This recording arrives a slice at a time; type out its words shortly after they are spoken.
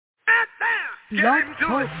Blog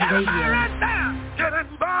Talk Radio. Right now. Get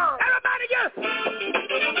involved. Everybody get it.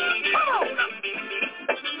 Come on.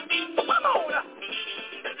 Come on.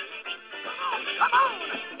 Come on.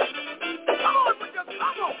 Come on with your come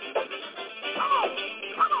on. Come on.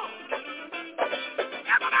 Come on.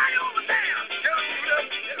 Everybody over there. Get it.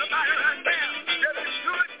 Everybody right there. Get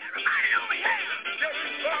into it. Everybody over here. Get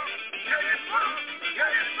involved. Get involved.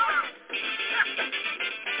 Get involved.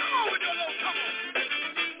 Come on with your little come on.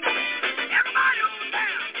 Everybody over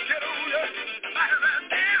there. Get on it. Everybody right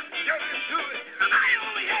there. Get into it. Everybody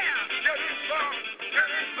over here. Get involved. Get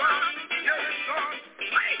involved. Get involved.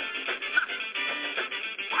 Wait.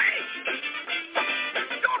 Wait.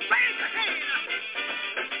 Don't raise your hand.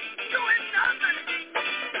 Doing nothing.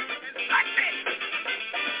 It's like this.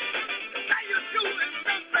 Say you're doing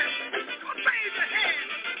something. Don't raise your hand.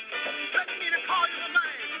 Let me to call you a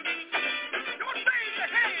man. Don't raise your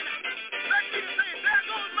hand. Let me to say, there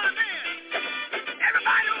goes my man.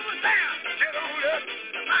 Everybody over there. Get on it.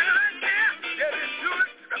 Everybody right there. Get into it.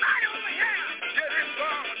 Everybody over here. Get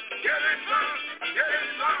involved. Get involved. Get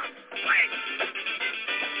involved. Wait.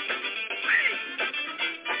 Wait.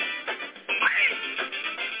 Wait.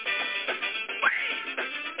 Wait.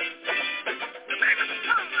 The baby's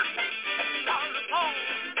tongue on the phone.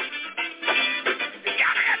 You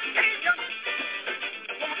gotta educate them.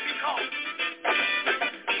 Won't be called.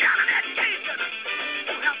 You gotta educate them.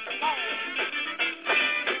 You have to phone.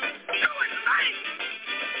 Do it right.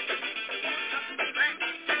 Won't have to right.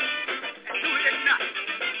 And do it enough.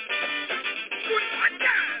 Do it one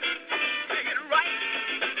time. Make it right.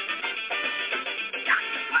 Got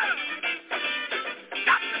to work.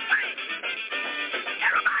 Got to think.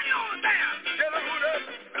 Everybody over there. Get on it.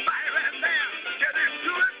 Everybody right there. Get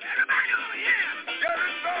into it. Everybody over here. Get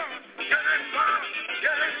involved. Get involved.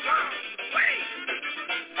 Get involved. Wait.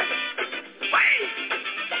 Wait.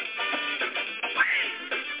 Wait.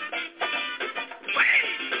 Wait.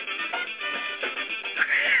 Look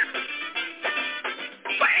at him.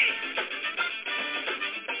 Wait.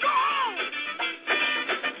 Go on.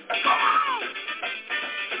 Go on.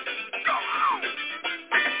 Go on.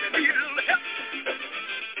 You need a little help.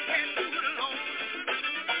 Can't do it alone.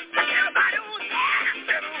 Everybody over there.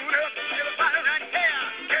 Get on up. Everybody right there.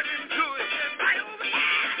 Get into it. Everybody over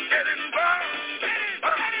there. Get involved. Get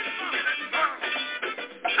involved. Get involved.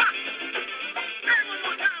 Ha. Say it one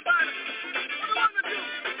more time, Bobby. What do you want to do?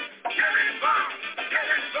 Get involved. Get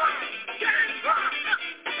involved. Get involved.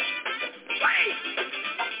 Wait.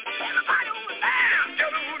 Everybody over there.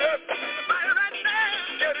 Get on up. Everybody right there.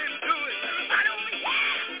 Get into it. Everybody over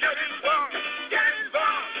here. Get involved. Get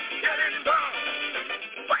involved. Get involved.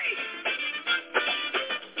 Wait.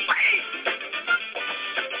 Wait.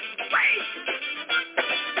 Wait.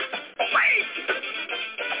 Wait.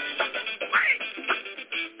 Wait.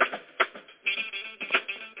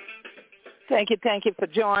 Thank you for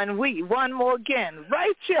joining we one more again,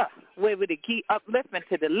 right here, where we keep uplifting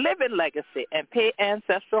to the living legacy and pay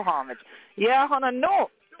ancestral homage. Yeah, I want to know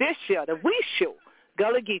this year, the We Show,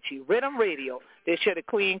 Gullah Geechee, Rhythm Radio. This year, the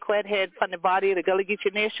Queen Quet head from the body of the Gullah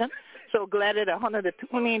Geechee Nation. So glad that I wanted to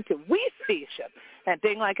tune in to We Station and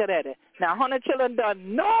things like that. Now, 100 children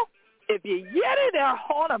don't know if you yeti their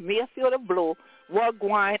horn of mercy or the blow, what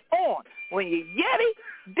going on. When you yeti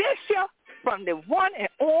this year from the one and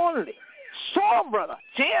only soul brother,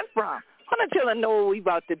 Jan Brown, 100 children know what we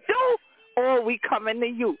about to do, or we coming to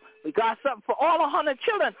you. We got something for all 100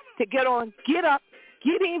 children to get on, get up,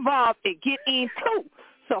 get involved, and get into.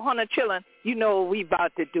 So 100 children, you know what we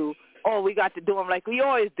about to do. All we got to do them like we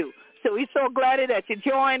always do. So we so glad that you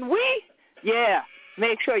joined we. Yeah,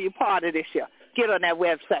 make sure you're part of this year. Get on that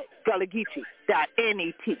website,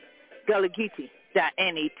 gullahgeechee.net,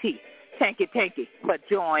 gullahgeechee.net. Thank you for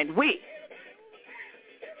joining we.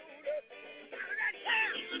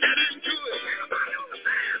 Get into it. Everybody over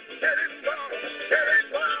there. Get involved. Get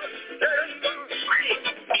involved. Get involved. Wait.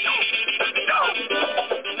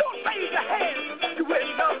 Don't raise your hand. Doing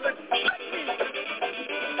nothing. Let me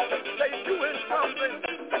say doing something.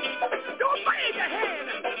 Don't raise your hand.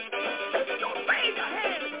 Don't raise your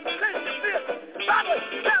hand. Clench your fist. Bible,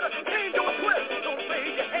 better change your twist. Don't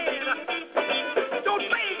raise your hand. Don't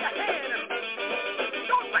raise your hand.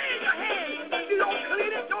 Don't raise your hand. You don't clean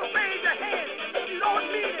it. Don't raise your hand. You don't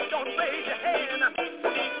mean it. Don't raise your hand.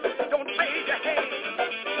 Don't raise your hand.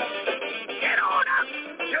 Get on up.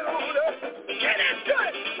 Get on up. Get into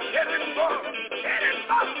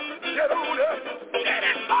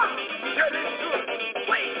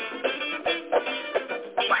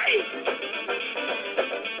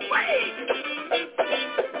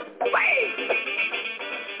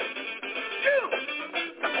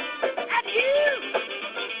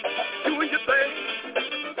doing your thing.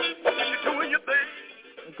 You're doing your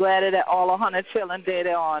thing. Glad that all 100 children did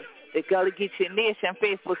it on the Gullah Geechee Nation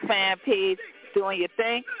Facebook fan page, doing your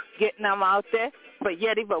thing, getting them out there for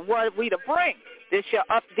Yeti, but what we to bring. This your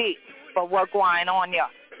update for what going on here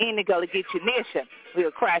in the Gullah Geechee Nation.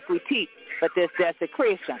 We'll crack we teeth, but this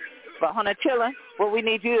desecration. For 100 children, what we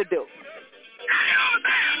need you to do.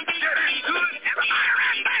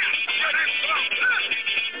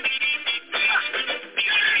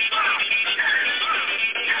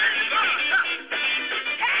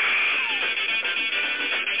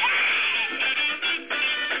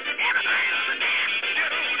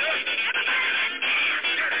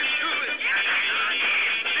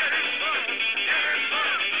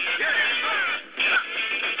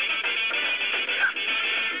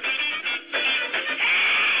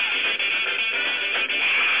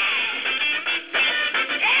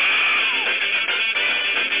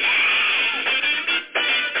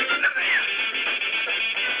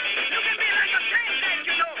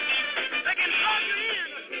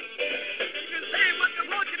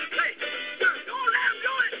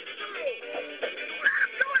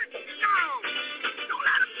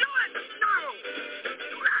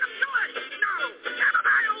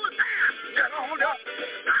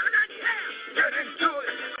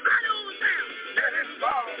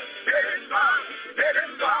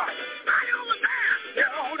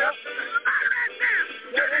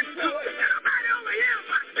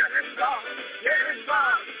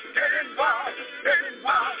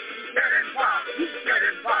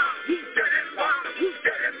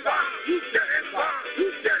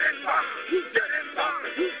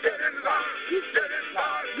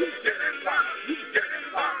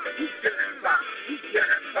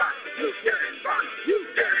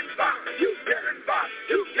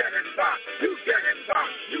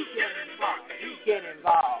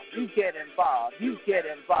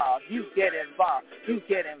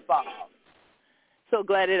 So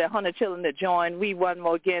glad that 100 children to join. We one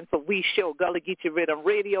more again for We Show Gullah Geechee Rhythm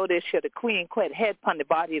Radio. This show the Queen Quet head upon the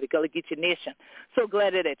body of the Gullah Geechee Nation. So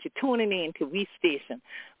glad that you're tuning in to We Station.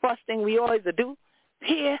 First thing we always do,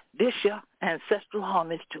 pay this your ancestral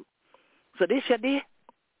homage to. So this year, dear,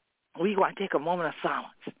 we going to take a moment of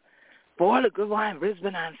silence for all the good wine,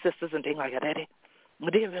 Brisbane ancestors and things like that.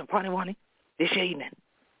 They've been party this evening.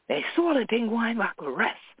 They saw the thing wine back with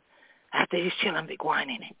rest after his children be wine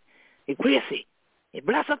in it. He crazy. He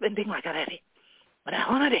bless up and things like that. But I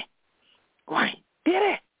honor it. Wine. Did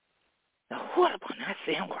it? The whole upon that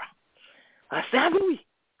same ground. I stand with we.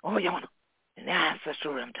 Oh, you want and the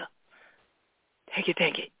ancestral realm too.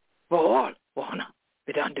 Thank you. For all, honor,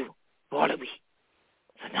 we don't do. For all of we.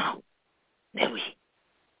 So now, there we.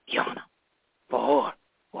 You honor. For all,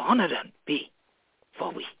 honor them be.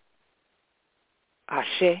 For we.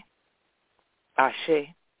 Ashe.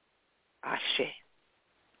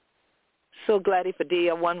 So glad for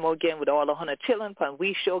day one more again with all 100 children from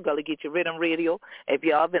We Show Gullah Geechee Rhythm Radio. If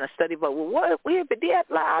y'all been a study about what we have been did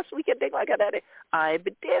last week and things like that, I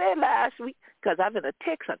been did it last week because I've been a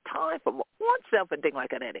take some time for oneself and things like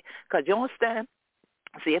that. Because you understand,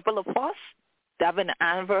 see, April the 1st, that been the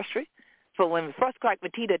anniversary for when we first cracked the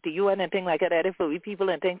teeth at the UN and things like that for we people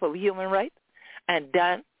and things for we human rights. And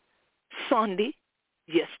then Sunday,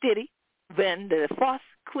 yesterday, when the first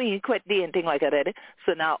Queen Quet Day and thing like that.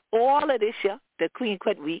 So now all of this year, the Queen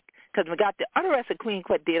Quet Week, because we got the other rest of Queen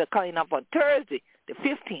Quet Day coming up on Thursday, the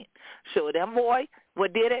 15th. So them boy,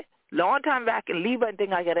 what did it? Long time back in Libya and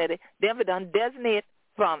thing like that, them we done designate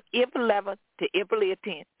from April 11th to April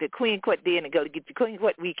 18th, the Queen Quet Day and the Gullah Geechee, Queen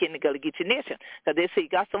Quet Week in the Gullah Geechee Nation. Because they say you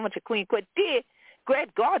got so much of Queen Quet Day,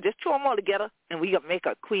 great God, just throw them all together, and we going to make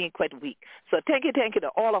a Queen Quet Week. So thank you to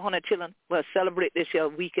all 100 children who will celebrate this year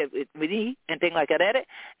week with me and things like that.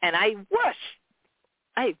 And I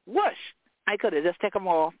wish I could have just taken them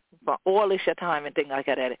off for all this year time and things like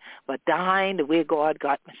that. But dying the way God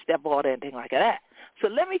got my stepdaughter and things like that. So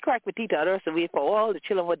let me crack my teeth out the rest of the week for all the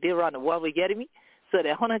children what they around the world we getting me, so that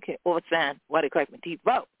 100 can understand why they crack my teeth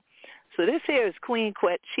about. So this here is Queen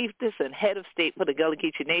Quet, chiefess and head of state for the Gullah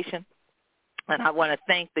Geechee Nation. And I want to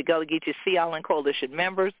thank the Gullah Geechee Sea Island Coalition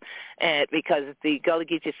members, and because the Gullah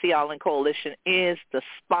Geechee Sea Island Coalition is the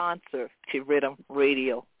sponsor to Rhythm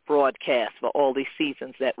Radio broadcast for all these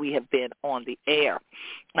seasons that we have been on the air.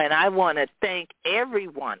 And I want to thank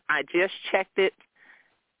everyone. I just checked it.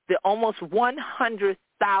 The almost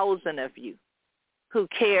 100,000 of you who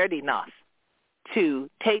cared enough to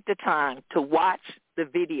take the time to watch the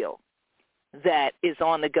video that is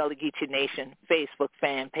on the Gullah Geechee Nation Facebook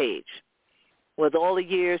fan page. With all the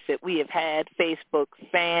years that we have had Facebook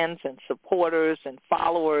fans and supporters and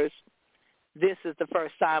followers, this is the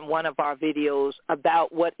first time one of our videos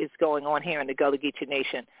about what is going on here in the Gullah Geechee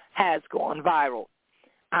Nation has gone viral.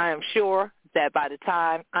 I am sure that by the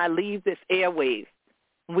time I leave this airwave,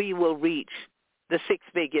 we will reach the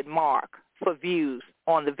six-figure mark for views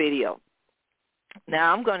on the video.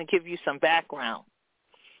 Now, I'm going to give you some background.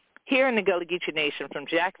 Here in the Gullah Geechee Nation, from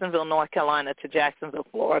Jacksonville, North Carolina to Jacksonville,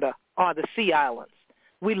 Florida, are the Sea Islands.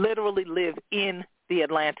 We literally live in the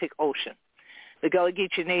Atlantic Ocean. The Gullah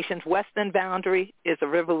Geechee Nation's western boundary is a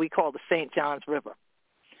river we call the St. John's River.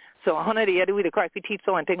 So, and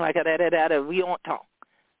things like that, we don't talk.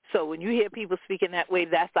 So when you hear people speaking that way,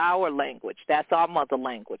 that's our language. That's our mother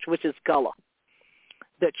language, which is Gullah.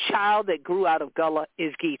 The child that grew out of Gullah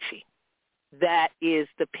is Geechee. That is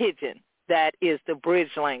the pidgin. That is the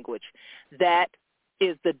bridge language. That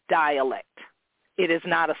is the dialect. It is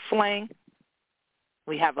not a slang.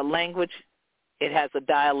 We have a language. It has a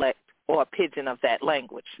dialect or a pidgin of that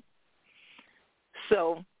language.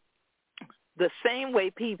 So the same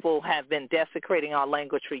way people have been desecrating our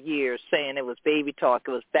language for years, saying it was baby talk,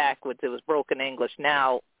 it was backwards, it was broken English,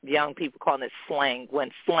 now young people calling it slang,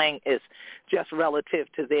 when slang is just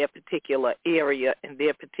relative to their particular area and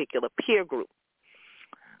their particular peer group.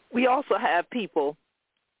 We also have people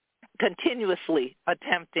continuously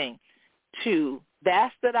attempting to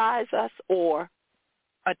bastardize us or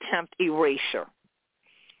attempt erasure.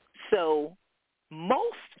 So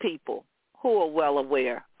most people who are well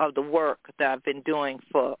aware of the work that I've been doing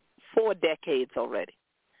for 4 decades already,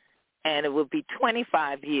 and it will be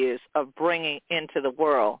 25 years of bringing into the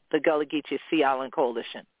world the Gullah Geechee Sea Island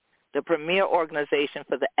Coalition, the premier organization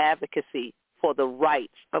for the advocacy for the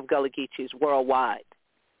rights of Gullah Geechees worldwide.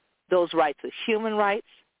 Those rights are human rights.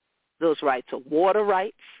 Those rights are water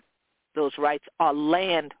rights. Those rights are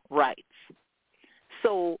land rights.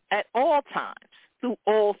 So at all times, through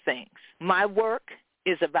all things, my work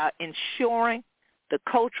is about ensuring the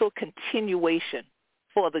cultural continuation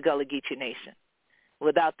for the Gullah Geechee Nation.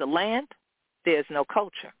 Without the land, there's no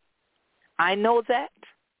culture. I know that.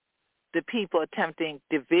 The people attempting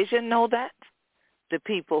division know that. The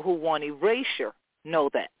people who want erasure know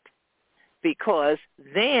that. Because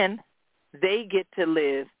then they get to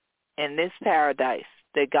live in this paradise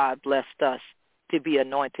that God blessed us to be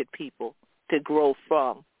anointed people, to grow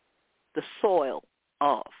from the soil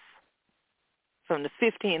of. From the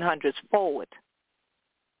 1500s forward,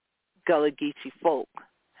 Gullah Geechee folk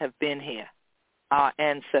have been here. Our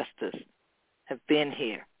ancestors have been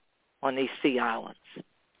here on these sea islands.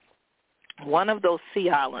 One of those sea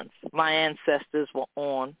islands my ancestors were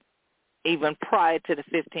on even prior to the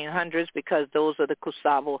 1500s, because those are the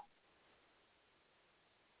Kusavo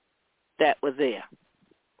that were there.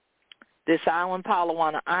 This island,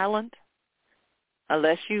 Palawana Island,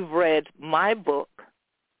 unless you've read my book,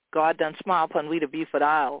 God Done Smile Upon We the Beaufort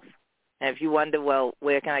Isles, and if you wonder, well,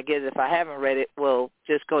 where can I get it if I haven't read it, well,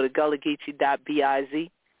 just go to gullahgeechee.biz,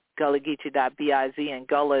 gullahgeechee.biz, and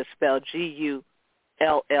Gullah is spelled Gullah.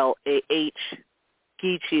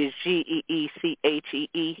 Geechee is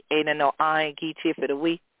Geechee, ain't no I, Geechee for the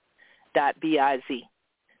we, .biz,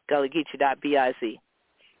 gullahgeechee.biz.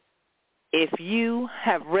 If you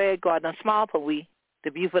have read God Done Smile Upon We, the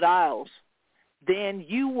Beaufort Isles, then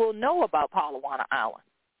you will know about Palawana Island.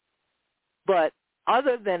 But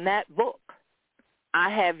other than that book, I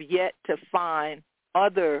have yet to find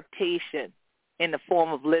other citation in the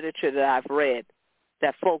form of literature that I've read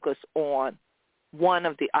that focus on one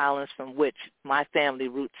of the islands from which my family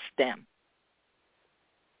roots stem.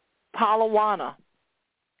 Palawana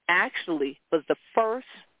actually was the first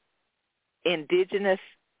indigenous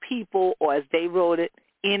people, or as they wrote it,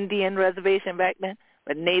 Indian reservation back then,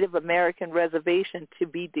 but Native American reservation to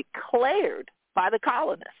be declared by the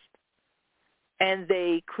colonists. And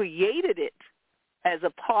they created it as a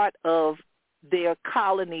part of their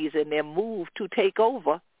colonies and their move to take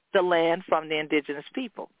over the land from the indigenous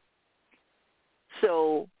people.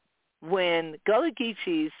 So when Gullah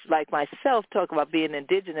Geechees, like myself, talk about being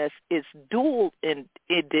indigenous, it's dual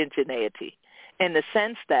indigeneity in the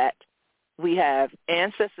sense that we have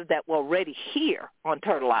ancestors that were already here on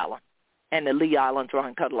Turtle Island and the Lee Islands are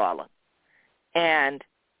on Turtle Island. And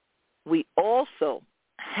we also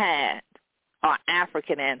had our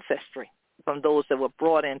African ancestry from those that were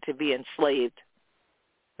brought in to be enslaved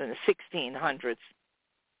in the 1600s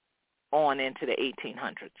on into the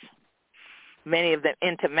 1800s. Many of them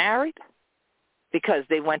intermarried because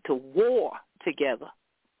they went to war together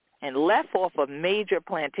and left off of major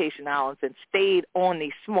plantation islands and stayed on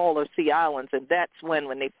these smaller sea islands. And that's when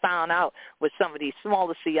they found out with some of these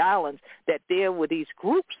smaller sea islands that there were these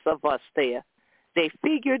groups of us there, they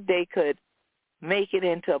figured they could make it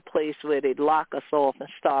into a place where they'd lock us off and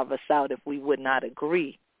starve us out if we would not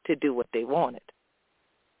agree to do what they wanted.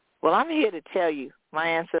 Well, I'm here to tell you my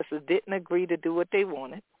ancestors didn't agree to do what they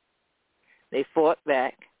wanted. They fought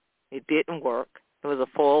back. It didn't work. It was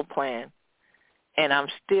a full plan. And I'm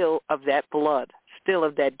still of that blood, still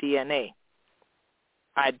of that DNA.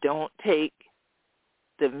 I don't take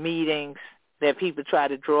the meetings that people try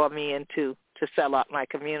to draw me into to sell out my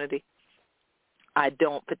community. I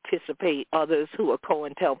don't participate. Others who are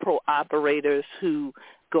COINTELPRO operators who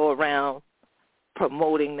go around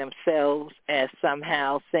promoting themselves as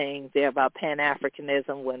somehow saying they're about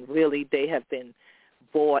Pan-Africanism when really they have been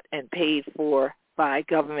bought and paid for by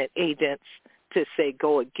government agents to say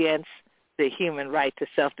go against the human right to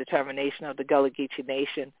self-determination of the Gullah Geechee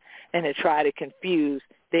Nation and to try to confuse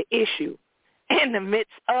the issue in the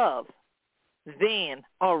midst of then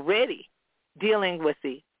already dealing with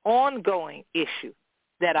the ongoing issue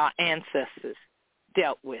that our ancestors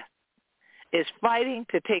dealt with, is fighting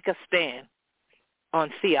to take a stand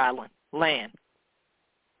on Sea Island land.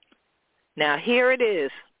 Now here it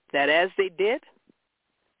is that as they did,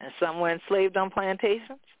 and some were enslaved on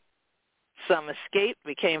plantations, some escaped,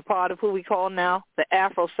 became part of who we call now the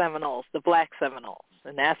Afro-Seminoles, the Black Seminoles.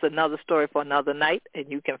 And that's another story for another night, and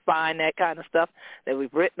you can find that kind of stuff that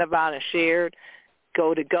we've written about and shared.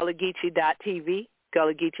 Go to GullahGeechee.tv,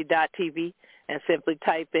 GullahGeechee.tv, and simply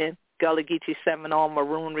type in Gullah Geechee Seminole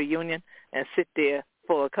Maroon Reunion and sit there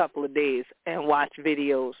for a couple of days and watch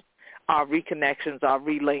videos. Our reconnections, our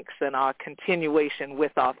relinks, and our continuation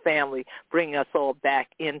with our family bring us all back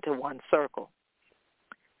into one circle.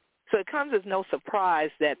 So it comes as no surprise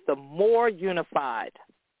that the more unified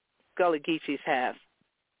Gullah Geechees have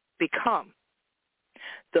become,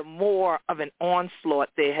 the more of an onslaught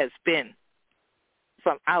there has been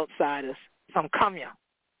from outsiders, from Kamya,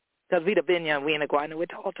 because we'd have been young, we ain't going to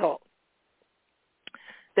talk,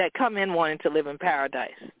 that come in wanting to live in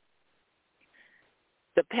paradise.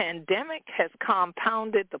 The pandemic has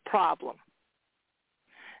compounded the problem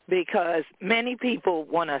because many people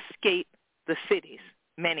want to escape the cities.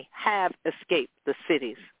 Many have escaped the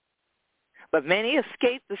cities. But many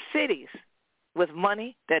escaped the cities with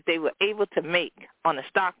money that they were able to make on the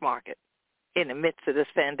stock market in the midst of this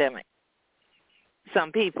pandemic.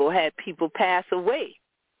 Some people had people pass away,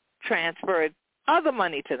 transferred other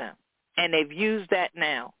money to them, and they've used that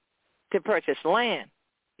now to purchase land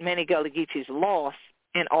many Gullah Geechees lost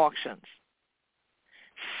in auctions.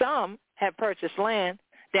 Some have purchased land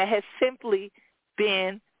that has simply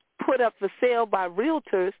been put up for sale by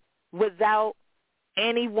realtors without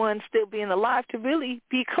anyone still being alive to really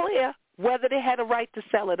be clear whether they had a right to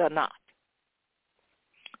sell it or not.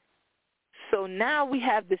 So now we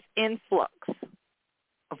have this influx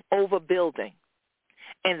of overbuilding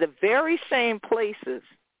in the very same places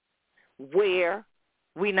where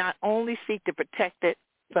we not only seek to protect it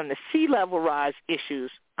from the sea level rise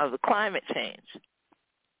issues of the climate change,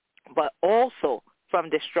 but also from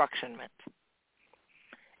destructionment.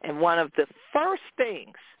 And one of the first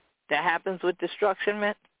things that happens with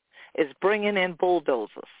destructionment is bringing in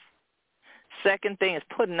bulldozers. Second thing is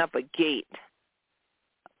putting up a gate,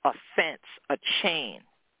 a fence, a chain,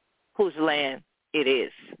 whose land it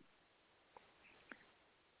is.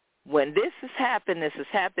 When this has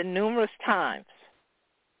happened numerous times.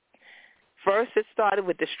 First it started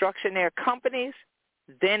with destructionary companies,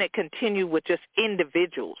 then it continued with just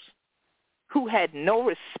individuals who had no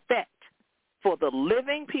respect for the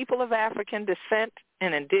living people of African descent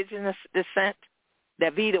and indigenous descent,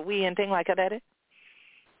 David, we, and things like that.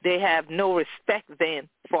 They have no respect then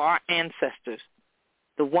for our ancestors,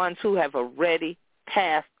 the ones who have already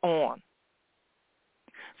passed on.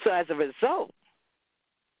 So as a result,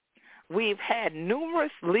 we've had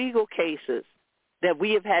numerous legal cases that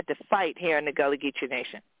we have had to fight here in the Gullah Geechee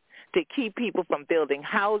Nation to keep people from building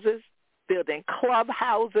houses, building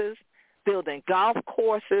clubhouses, building golf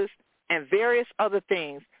courses, and various other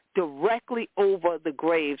things directly over the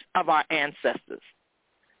graves of our ancestors.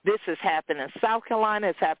 This has happened in South Carolina,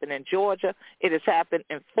 it's happened in Georgia, it has happened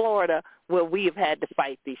in Florida, where we have had to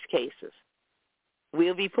fight these cases.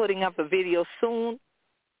 We'll be putting up a video soon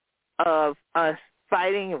of us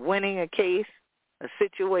fighting and winning a case, a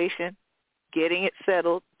situation, getting it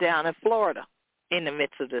settled down in Florida in the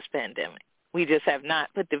midst of this pandemic. We just have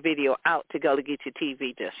not put the video out to Gullah Geechee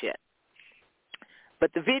TV just yet.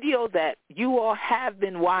 But the video that you all have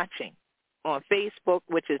been watching on Facebook,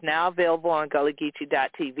 which is now available on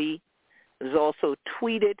GullahGeechee.tv, is also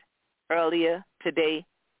tweeted earlier today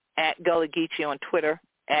at Gullah Geechee on Twitter,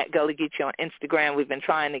 at Gullah Geechee on Instagram. We've been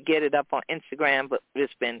trying to get it up on Instagram, but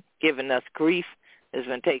it's been giving us grief. It's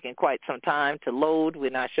been taking quite some time to load. We're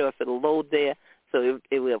not sure if it'll load there. so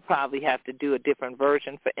it will probably have to do a different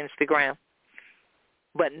version for Instagram.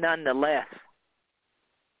 But nonetheless,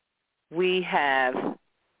 we have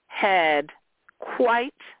had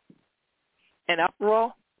quite an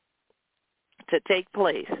uproar to take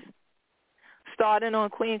place, starting on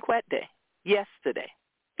Queen Quet Day, yesterday,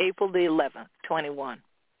 April the 11th, 21.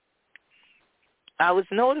 I was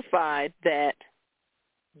notified that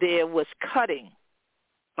there was cutting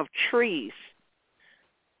of trees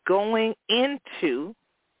going into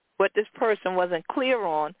what this person wasn't clear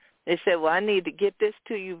on. They said, well, I need to get this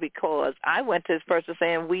to you because I went to this person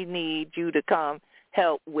saying we need you to come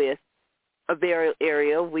help with a burial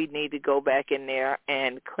area. We need to go back in there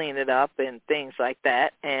and clean it up and things like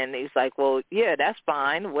that. And he's like, well, yeah, that's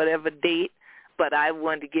fine, whatever date, but I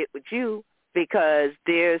wanted to get with you because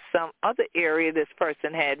there's some other area this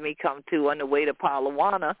person had me come to on the way to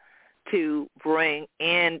Palawana to bring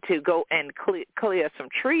in to go and clear some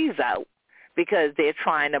trees out because they're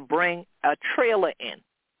trying to bring a trailer in.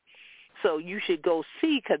 So you should go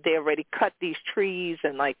see because they already cut these trees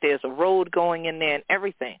and, like, there's a road going in there and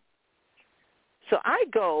everything. So I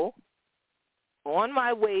go on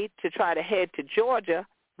my way to try to head to Georgia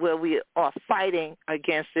where we are fighting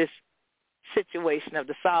against this situation of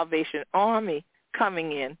the Salvation Army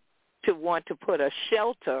coming in to want to put a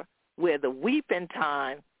shelter where the weeping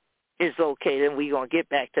time is located, and we're going to get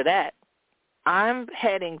back to that. I'm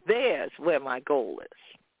heading there is where my goal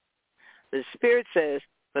is. The Spirit says,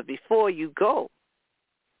 but before you go,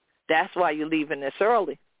 that's why you're leaving this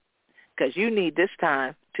early, because you need this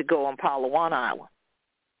time to go on Palawan Island.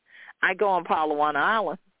 I go on Palawan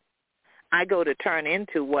Island. I go to turn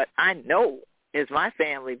into what I know is my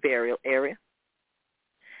family burial area,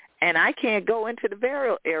 and I can't go into the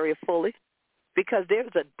burial area fully because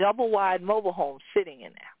there's a double-wide mobile home sitting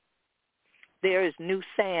in there. There is new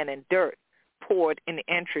sand and dirt poured in the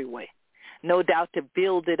entryway, no doubt to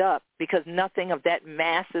build it up because nothing of that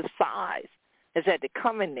massive size has had to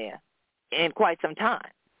come in there in quite some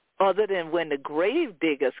time, other than when the grave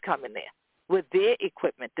diggers come in there with their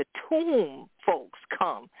equipment. The tomb folks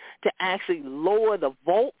come to actually lower the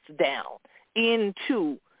vaults down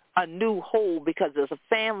into a new hole because there's a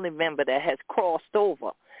family member that has crossed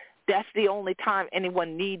over. That's the only time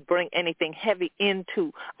anyone need bring anything heavy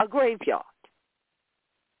into a graveyard.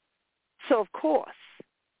 So, of course,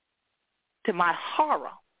 to my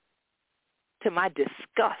horror, to my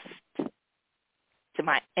disgust, to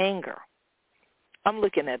my anger, I'm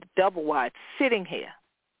looking at a double wide sitting here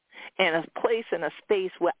in a place in a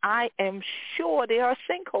space where I am sure there are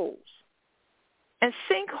sinkholes. And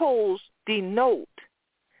sinkholes denote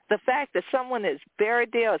the fact that someone is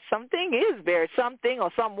buried there or something is buried, something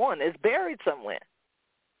or someone is buried somewhere.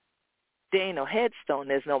 There ain't no headstone.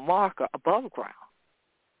 There's no marker above ground.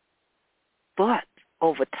 But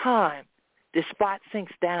over time, the spot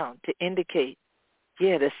sinks down to indicate,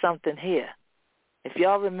 yeah, there's something here. If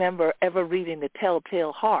y'all remember ever reading The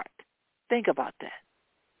Telltale Heart, think about that.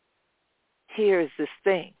 Here is this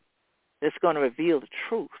thing that's going to reveal the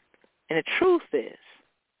truth. And the truth is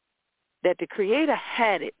that the Creator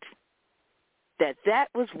had it, that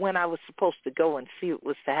was when I was supposed to go and see what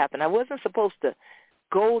was to happen. I wasn't supposed to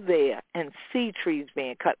go there and see trees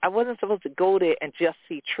being cut. I wasn't supposed to go there and just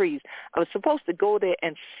see trees. I was supposed to go there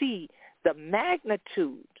and see the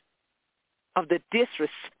magnitude of the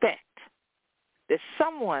disrespect that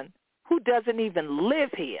someone who doesn't even live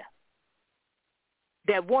here,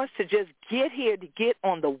 that wants to just get here to get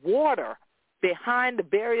on the water behind the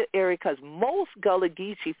burial area, because most Gullah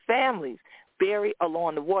Geechee families bury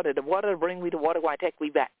along the water. The water bring me the water, why take we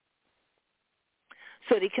back.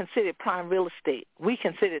 So they consider prime real estate. We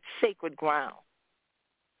consider it sacred ground.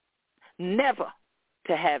 Never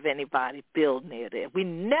to have anybody build near there. We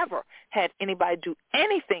never had anybody do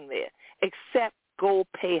anything there except go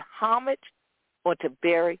pay homage or to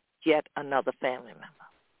bury yet another family member.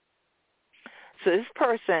 So this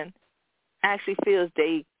person actually feels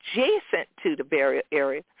they adjacent to the burial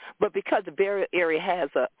area, but because the burial area has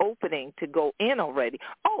an opening to go in already,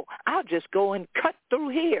 I'll just go and cut through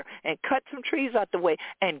here and cut some trees out the way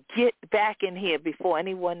and get back in here before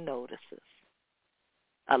anyone notices.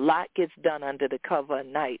 A lot gets done under the cover of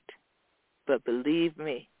night, but believe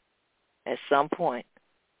me, at some point,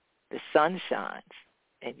 the sun shines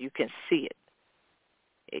and you can see it.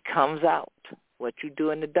 It comes out. What you do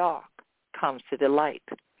in the dark comes to the light.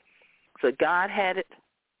 So God had it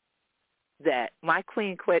that my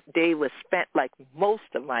Queen Quet day was spent like most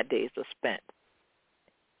of my days are spent,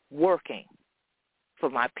 working for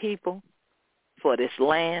my people, for this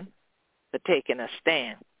land, for taking a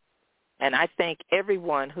stand. And I thank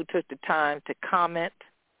everyone who took the time to comment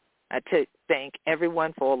thank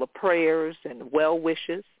everyone for all the prayers and well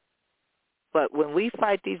wishes. But when we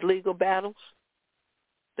fight these legal battles,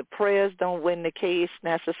 the prayers don't win the case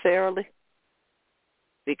necessarily,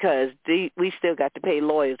 because we still got to pay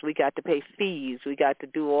lawyers. We got to pay fees. We got to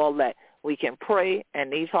do all that. We can pray,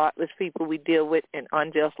 and these heartless people we deal with in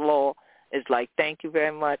unjust law is like, thank you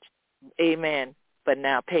very much, amen, but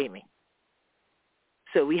now pay me.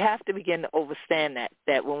 So we have to begin to understand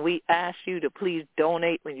that when we ask you to please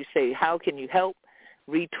donate, when you say, how can you help,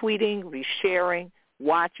 retweeting, resharing,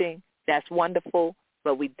 watching, that's wonderful,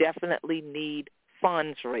 but we definitely need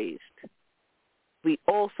funds raised. We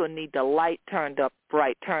also need the light turned up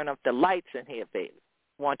bright. Turn up the lights in here, baby.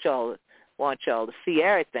 Want y'all to see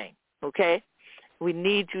everything, okay? We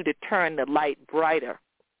need you to turn the light brighter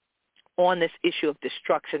on this issue of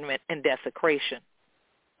destruction and desecration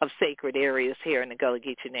of sacred areas here in the Gullah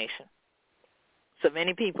Geechee Nation. So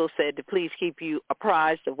many people said to please keep you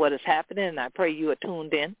apprised of what is happening, and I pray you are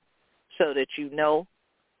tuned in so that you know.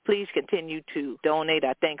 Please continue to donate.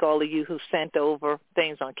 I thank all of you who sent over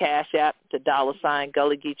things on Cash App to $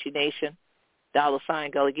 Gullah Geechee Nation,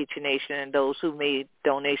 $ Gullah Geechee Nation, and those who made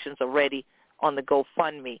donations already on the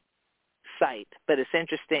GoFundMe site. But it's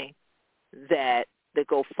interesting that the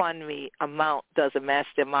GoFundMe amount doesn't match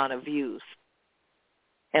the amount of views.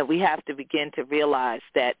 And we have to begin to realize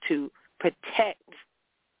that to protect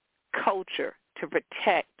culture, to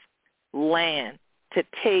protect land, to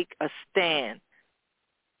take a stand,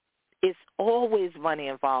 it's always money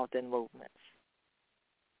involved in movements.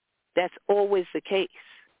 That's always the case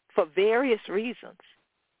for various reasons.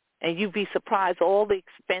 And you'd be surprised all the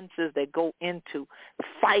expenses that go into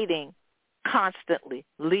fighting constantly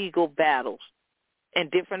legal battles in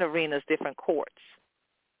different arenas, different courts.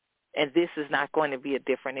 And this is not going to be a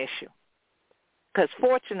different issue. Because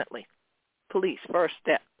fortunately, police, first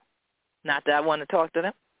step, not that I want to talk to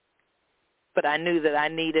them, but I knew that I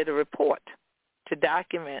needed a report to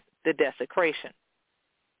document the desecration.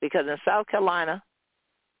 Because in South Carolina,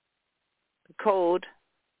 the code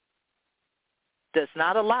does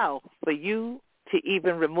not allow for you to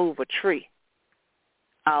even remove a tree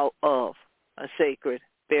out of a sacred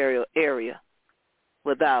burial area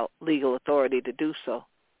without legal authority to do so.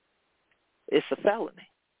 It's a felony.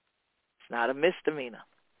 It's not a misdemeanor.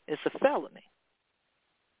 It's a felony.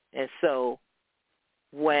 And so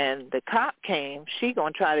when the cop came, she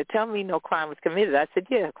going to try to tell me no crime was committed. I said,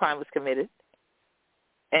 yeah, a crime was committed.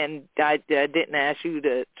 And I didn't ask you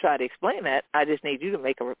to try to explain that. I just need you to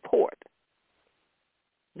make a report.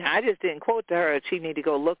 Now, I just didn't quote to her that she need to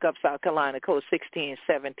go look up South Carolina Code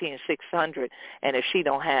 1617-600, and if she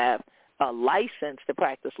don't have a license to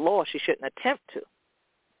practice law, she shouldn't attempt to.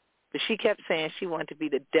 But she kept saying she wanted to be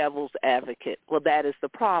the devil's advocate. Well, that is the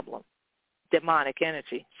problem. Demonic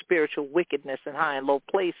energy, spiritual wickedness in high and low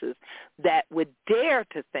places that would dare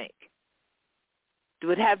to think,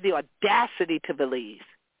 would have the audacity to believe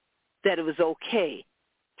that it was okay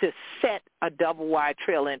to set a double-wide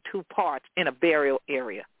trail in two parts in a burial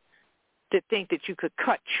area, to think that you could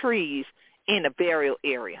cut trees in a burial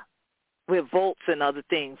area where vaults and other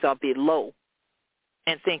things are below,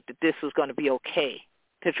 and think that this was going to be okay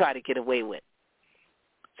to try to get away with.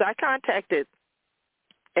 So I contacted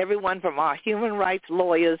everyone from our human rights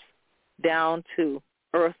lawyers down to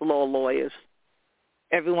earth law lawyers,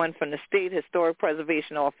 everyone from the State Historic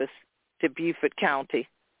Preservation Office to Beaufort County.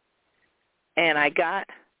 And I got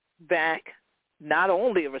back not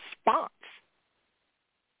only a response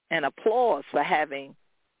and applause for having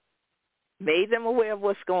made them aware of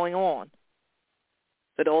what's going on,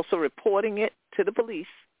 but also reporting it to the police,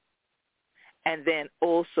 and then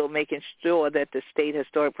also making sure that the State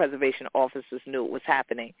Historic Preservation officers knew it was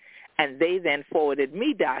happening. And they then forwarded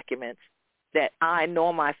me documents that I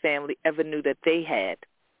nor my family ever knew that they had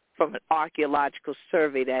from an archaeological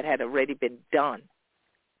survey that had already been done,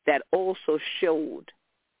 that also showed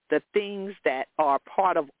the things that are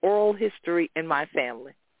part of oral history in my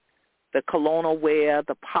family, the colonial ware,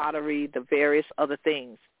 the pottery, the various other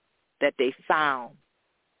things that they found.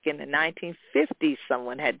 In the 1950s,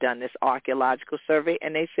 someone had done this archaeological survey,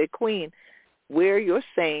 and they said, Queen, where you're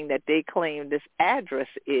saying that they claim this address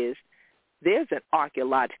is, there's an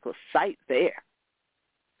archaeological site there.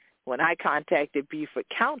 When I contacted Beaufort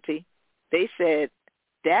County, they said,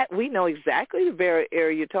 that we know exactly the very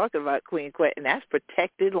area you're talking about, Queen Quet, and that's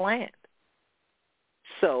protected land.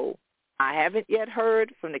 So I haven't yet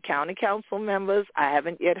heard from the county council members. I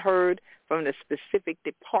haven't yet heard from the specific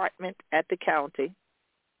department at the county.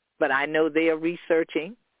 But I know they are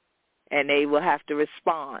researching, and they will have to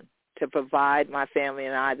respond to provide my family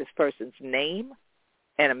and I this person's name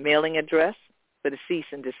and a mailing address for the cease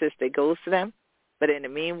and desist that goes to them. But in the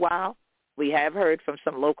meanwhile, we have heard from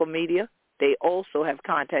some local media. They also have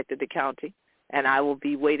contacted the county, and I will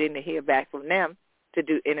be waiting to hear back from them to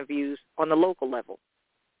do interviews on the local level.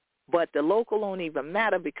 But the local don't even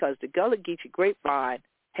matter because the Gullah Geechee grapevine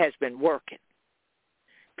has been working.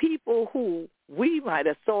 People who we might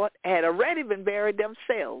have thought had already been buried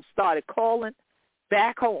themselves started calling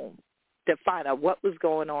back home to find out what was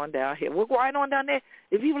going on down here. What's going on down there?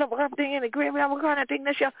 If people have everything in the graveyard, we're going to take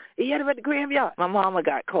this year. You had at the graveyard. My mama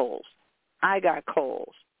got calls. I got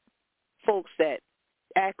calls. Folks that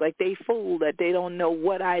act like they fool, that they don't know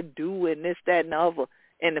what I do and this, that, and the other.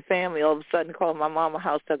 And the family all of a sudden called my mama's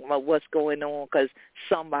house talking about what's going on because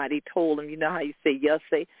somebody told them, you know how you say yes,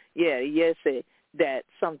 say, yeah, yes, say that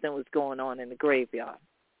something was going on in the graveyard.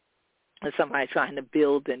 And somebody trying to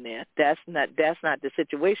build in there. That's not the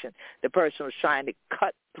situation. The person was trying to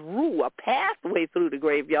cut through a pathway through the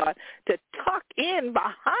graveyard to tuck in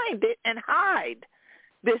behind it and hide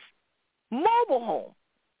this mobile home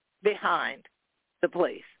behind the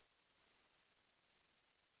place.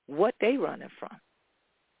 What they running from?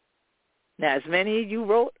 Now, as many of you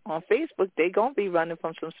wrote on Facebook, they're going to be running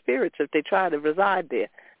from some spirits if they try to reside there,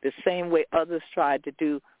 the same way others tried to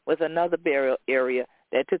do with another burial area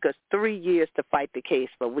that took us 3 years to fight the case,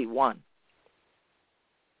 but we won.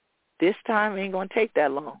 This time it ain't going to take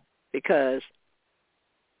that long because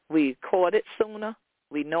we caught it sooner.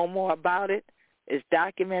 We know more about it. It's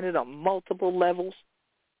documented on multiple levels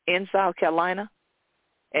in South Carolina,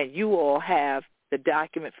 and you all have the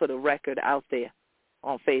document for the record out there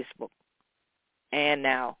on Facebook and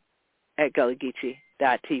now at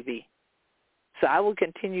GullahGeechee.tv. So I will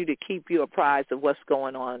continue to keep you apprised of what's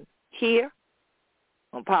going on here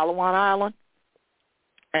on Palawan Island,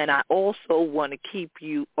 and I also want to keep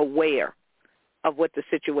you aware of what the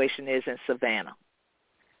situation is in Savannah.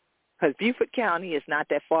 Because Beaufort County is not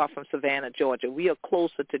that far from Savannah, Georgia. We are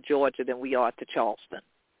closer to Georgia than we are to Charleston,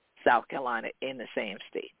 South Carolina, in the same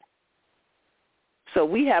state. So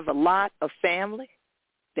we have a lot of family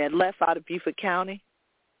that left out of Beaufort County,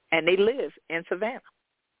 and they live in Savannah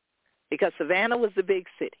because Savannah was the big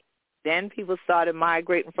city. Then people started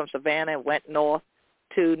migrating from Savannah and went north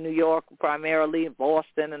to New York primarily,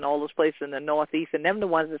 Boston, and all those places in the Northeast, and them the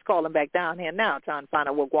ones that's calling back down here now trying to find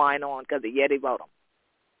out what's going on because the Yeti vote them.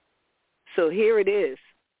 So here it is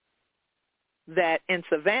that in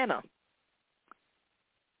Savannah,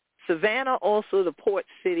 also the port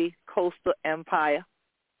city, coastal empire,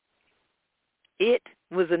 it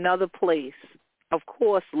was another place, of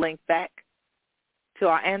course, linked back to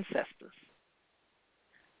our ancestors,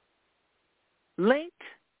 linked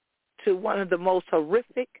to one of the most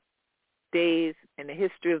horrific days in the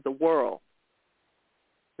history of the world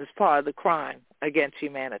as part of the crime against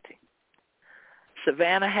humanity.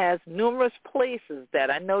 Savannah has numerous places that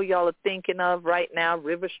I know y'all are thinking of right now,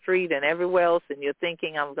 River Street and everywhere else, and you're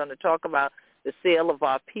thinking I'm going to talk about the sale of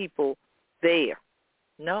our people there.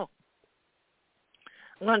 No.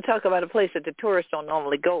 I'm going to talk about a place that the tourists don't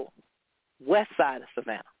normally go, west side of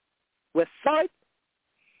Savannah. West side,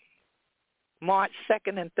 March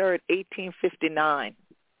 2nd and 3rd, 1859.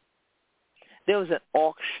 There was an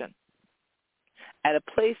auction at a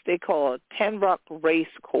place they called Tenbrook Race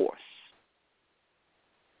Course.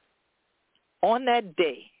 On that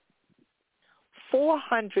day,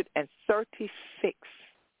 436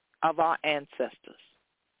 of our ancestors,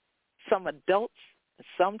 some adults and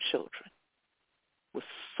some children, were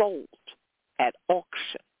sold at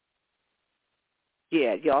auction.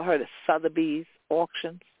 Yeah, y'all heard of Sotheby's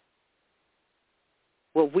auctions?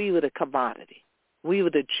 Well, we were the commodity. We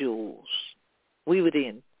were the jewels. We were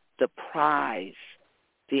the prize,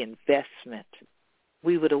 the investment.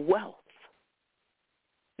 We were the wealth.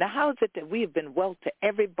 Now, how is it that we have been wealth to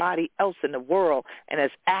everybody else in the world, and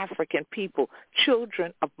as African people,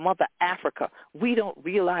 children of Mother Africa, we don't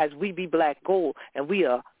realize we be black gold, and we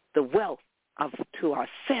are the wealth to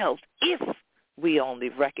ourselves if we only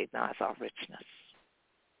recognize our richness.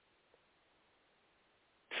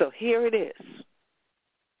 So here it is,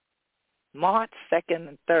 March 2nd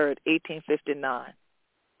and 3rd, 1859,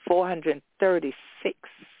 436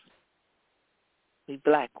 we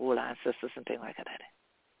black Gullah ancestors and things like that.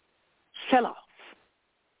 Fell off,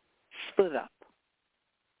 split up.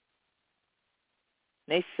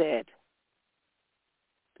 They said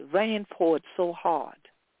the rain poured so hard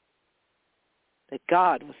that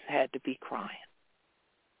God had to be crying.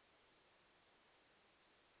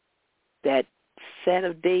 That set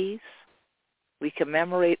of days we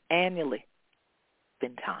commemorate annually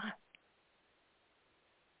in time.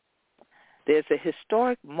 There's a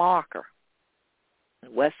historic marker on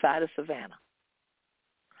the west side of Savannah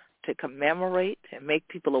to commemorate and make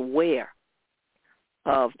people aware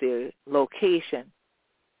of the location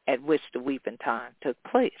at which the weeping time took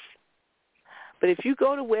place. But if you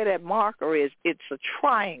go to where that marker is, it's a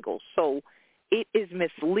triangle. So it is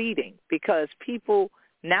misleading because people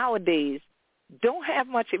nowadays don't have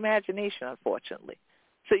much imagination, unfortunately.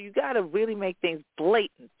 So you got to really make things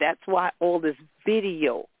blatant. That's why all this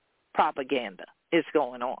video propaganda is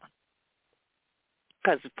going on.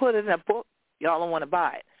 Because put it in a book, y'all don't want to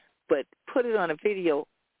buy it. But put it on a video,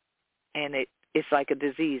 and it's like a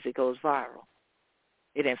disease. It goes viral.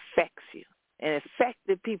 It infects you. And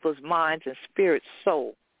affected people's minds and spirits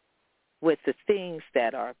soul with the things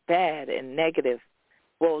that are bad and negative.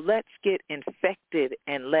 Well, let's get infected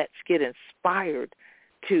and let's get inspired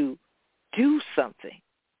to do something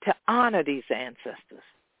to honor these ancestors.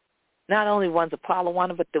 Not only ones of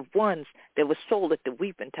Palawana, but the ones that were sold at the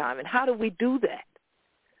weeping time. And how do we do that?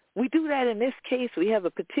 We do that in this case. We have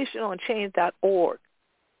a petition on change.org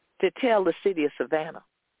to tell the city of Savannah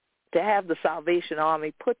to have the Salvation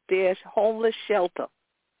Army put their homeless shelter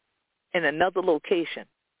in another location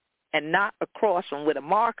and not across from where the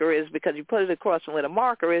marker is, because you put it across from where the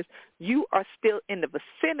marker is, you are still in the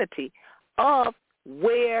vicinity of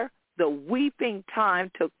where the weeping time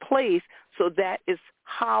took place, so that is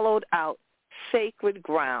hollowed out sacred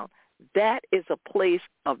ground. That is a place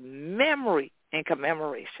of memory and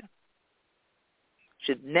commemoration.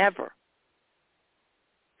 Should never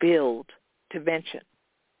build to mention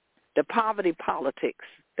the poverty politics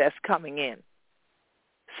that's coming in.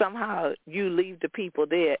 Somehow you leave the people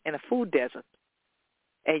there in a food desert,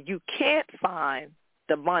 and you can't find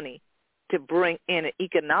the money to bring in an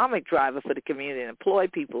economic driver for the community and employ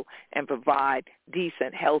people and provide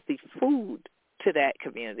decent, healthy food to that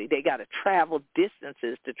community. They got to travel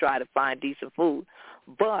distances to try to find decent food.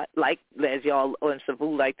 But like, as y'all in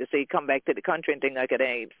Cebu like to say, come back to the country and things like that,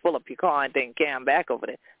 ain't full up your car and then come back over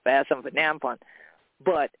there. But have some for Nampon.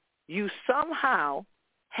 But you somehow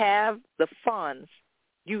have the funds,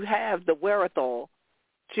 you have the wherewithal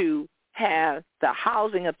to have the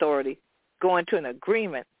housing authority go into an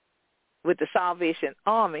agreement with the Salvation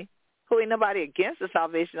Army, who ain't nobody against the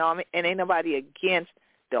Salvation Army and ain't nobody against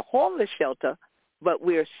the homeless shelter, but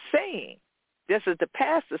we're saying, just as the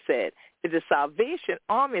pastor said, if the Salvation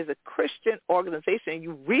Army is a Christian organization,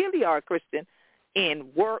 you really are a Christian in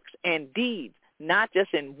works and deeds, not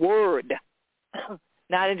just in word,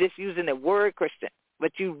 not in just using the word Christian,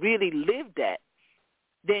 but you really live that,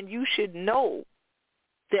 then you should know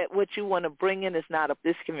that what you want to bring in is not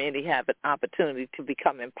this community have an opportunity to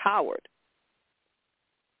become empowered.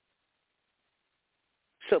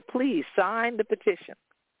 So please sign the petition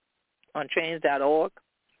on change.org.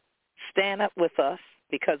 Stand up with us,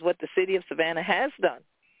 because what the city of Savannah has done,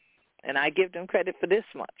 and I give them credit for this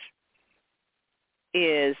much,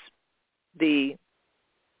 is the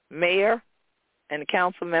mayor and the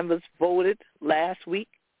council members voted last week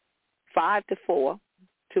 5-4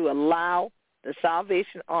 to allow the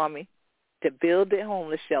Salvation Army to build their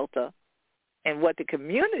homeless shelter. And what the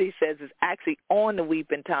community says is actually on the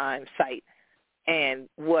Weeping Time site. And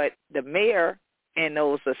what the mayor and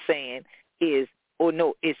those are saying is,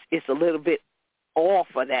 it's a little bit off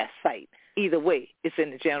of that site. Either way, it's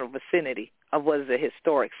in the general vicinity of what is a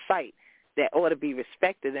historic site that ought to be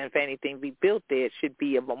respected. And if anything be built there, it should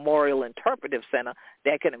be a memorial interpretive center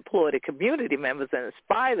that can employ the community members and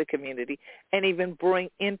inspire the community and even bring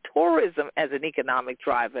in tourism as an economic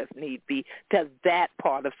driver, if need be, to that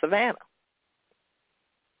part of Savannah.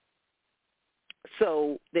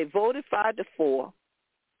 So they voted 5-4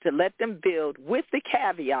 to let them build, with the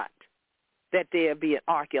caveat that there be an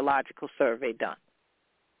archaeological survey done.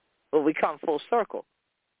 Well, we come full circle.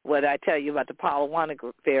 What I tell you about the Palawana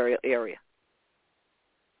area.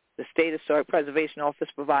 The State Historic Preservation Office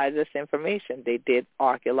provides us information. They did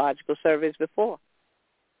archaeological surveys before.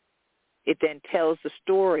 It then tells the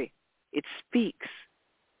story. It speaks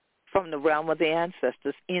from the realm of the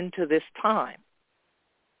ancestors into this time,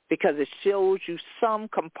 because it shows you some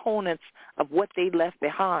components of what they left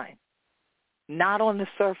behind, not on the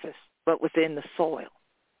surface, but within the soil.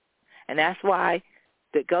 And that's why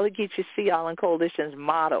the Gullah Geechee Sea Island Coalition's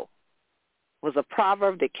motto was a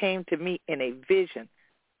proverb that came to me in a vision.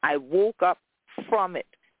 I woke up from it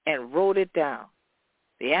and wrote it down.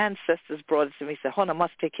 The ancestors brought it to me and said, Hona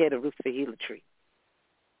must take care of the root for healer tree.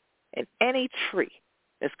 And any tree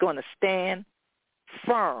that's going to stand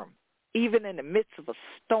firm, even in the midst of a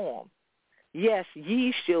storm, yes,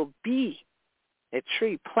 ye shall be a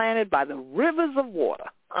tree planted by the rivers of water.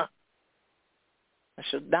 I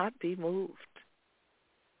should not be moved.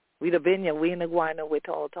 We the binya, we in the guano, we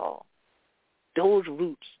tall. Those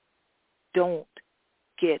roots don't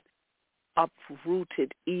get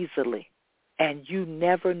uprooted easily And you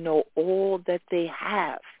never know all that they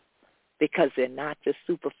have because they're not just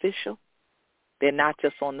superficial. They're not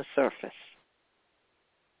just on the surface.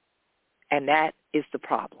 And that is the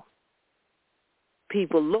problem.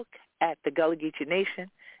 People look at the Gullah Geechee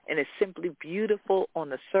Nation, and it's simply beautiful on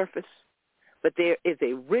the surface, but there is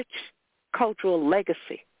a rich cultural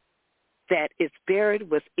legacy that is buried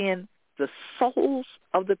within the souls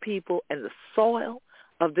of the people and the soil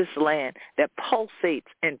of this land that pulsates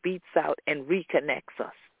and beats out and reconnects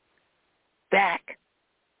us back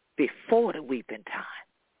before the weeping time.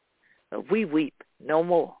 But we weep no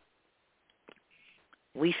more.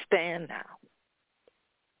 We stand now.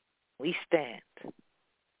 We stand.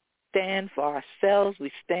 Stand for ourselves.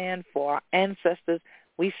 We stand for our ancestors.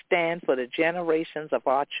 We stand for the generations of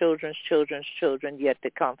our children's children's children yet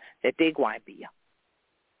to come, that they going to be.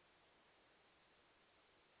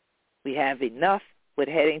 We have enough with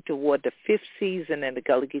heading toward the 5th season in the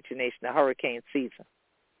Gullah Geechee Nation, the hurricane season,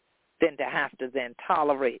 than to have to then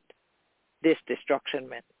tolerate this destruction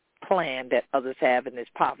plan that others have in this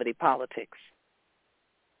poverty politics.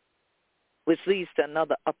 Which leads to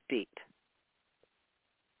another update.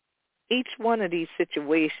 Each one of these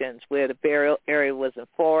situations where the burial area was in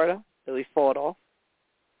Florida that we fought off,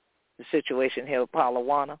 the situation here with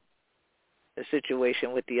Palawana, the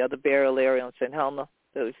situation with the other burial area on St. Helena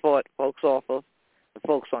that we fought folks off of, the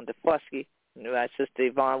folks on DeFusky, my sister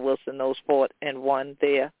Yvonne Wilson, those fought and won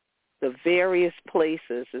there. The various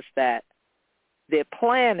places is that their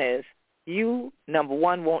plan is you, number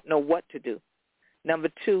one, won't know what to do. Number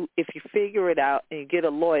two, if you figure it out and you get a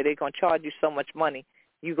lawyer, they're going to charge you so much money,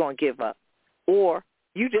 you're going to give up. Or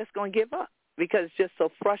you just going to give up because it's just so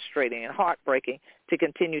frustrating and heartbreaking to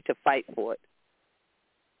continue to fight for it.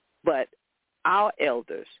 But our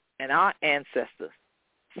elders and our ancestors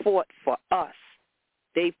fought for us.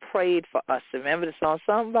 They prayed for us. Remember the song,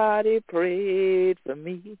 somebody prayed for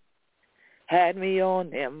me, had me on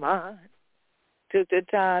their mind, took the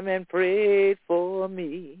time and prayed for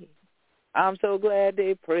me. I'm so glad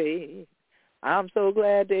they prayed. I'm so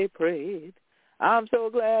glad they prayed. I'm so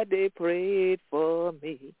glad they prayed for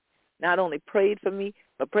me. Not only prayed for me,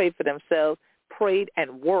 but prayed for themselves, prayed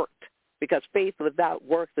and worked, because faith without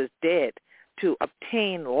works is dead, to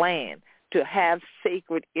obtain land, to have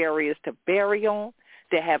sacred areas to bury on,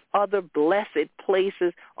 to have other blessed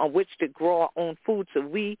places on which to grow our own food so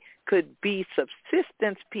we could be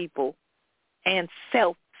subsistence people and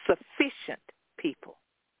self-sufficient people.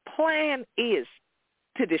 Plan is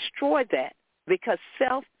to destroy that because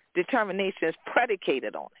self-determination is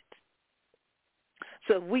predicated on it.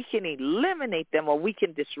 So if we can eliminate them or we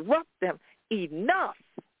can disrupt them enough,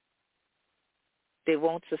 they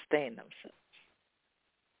won't sustain themselves.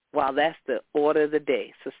 While that's the order of the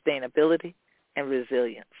day, sustainability and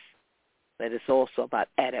resilience. But it's also about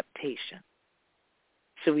adaptation.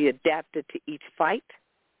 So we adapted to each fight.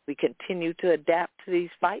 We continue to adapt to these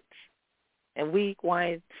fights. And we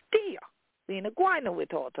going to steer. We in a guino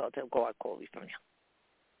with all God call you from you.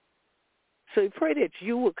 So we pray that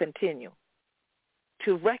you will continue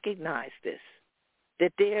to recognize this,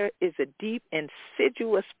 that there is a deep,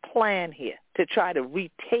 insidious plan here to try to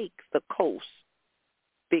retake the coast,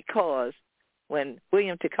 because when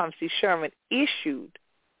William Tecumseh Sherman issued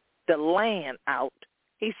the land out,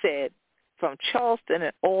 he said from Charleston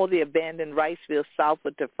and all the abandoned rice fields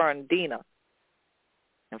southward to Fernandina,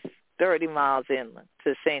 and 30 miles inland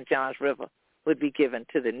to St. John's River would be given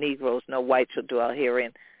to the Negroes. No white shall dwell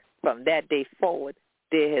herein. From that day forward,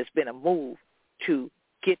 there has been a move to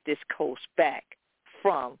get this coast back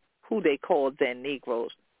from who they called then Negroes.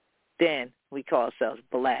 Then we call ourselves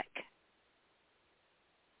black.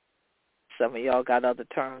 Some of y'all got other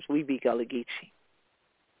terms. We be Gullah Geechee.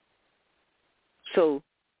 So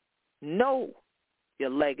know your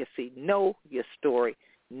legacy, know your story,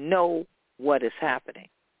 know what is happening.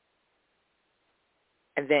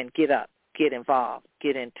 And then get up, get involved,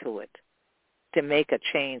 get into it to make a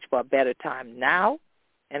change for a better time now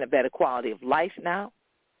and a better quality of life now,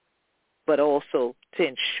 but also to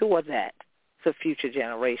ensure that for future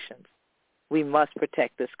generations, we must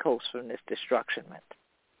protect this coast from this destruction,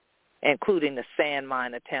 including the sand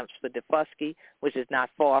mine attempts for DeFusky, which is not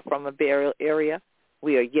far from a burial area.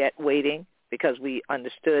 We are yet waiting because we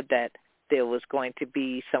understood that there was going to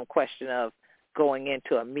be some question of going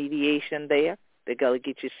into a mediation there. The Gullah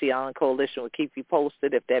Geechee Sea Island Coalition will keep you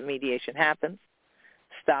posted if that mediation happens.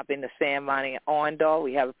 Stopping the sand mining at Orndall.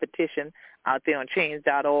 We have a petition out there on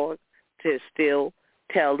change.org to still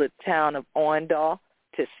tell the town of Orndall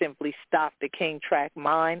to simply stop the King Tract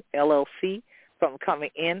Mine, LLC, from coming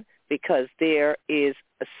in because there is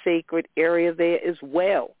a sacred area there as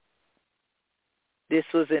well. This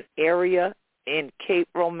was an area in Cape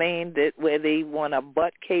Romaine, where they want to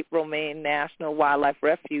butt Cape Romaine National Wildlife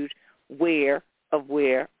Refuge, where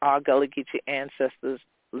our Gullah Geechee ancestors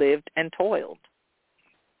lived and toiled.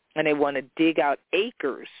 And they want to dig out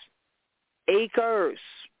acres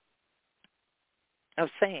of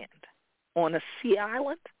sand on a sea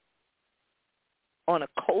island, on a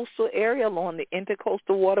coastal area along the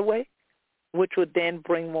intercoastal waterway, which would then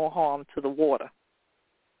bring more harm to the water.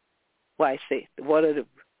 Why I say the water,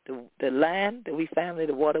 the land that we family,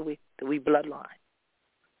 the water that we bloodline.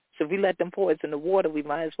 So if we let them poison the water, we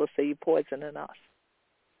might as well say you're poisoning us.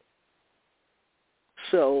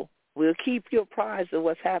 So we'll keep you apprised of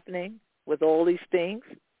what's happening with all these things.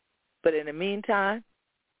 But in the meantime,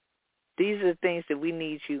 these are the things that we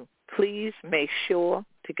need you. Please make sure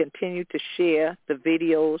to continue to share the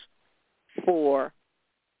videos for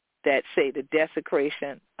that say the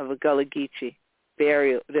desecration of a Gullah Geechee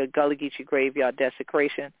burial, the Gullah Geechee graveyard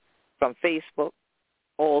desecration from Facebook,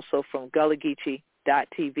 also from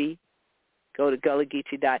GullahGeechee.tv. Go to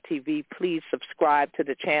GullahGeechee.tv. Please subscribe to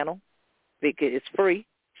the channel because it's free.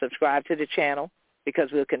 Subscribe to the channel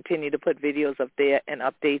because we'll continue to put videos up there and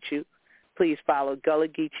update you. Please follow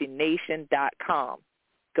GullahGeecheeNation.com.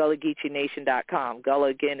 GullahGeecheeNation.com. Gullah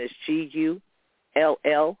again is Gullah.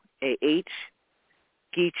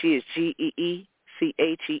 Geechee is Geechee.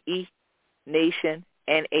 Nation,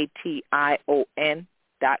 Nation.com.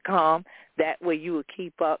 That way you will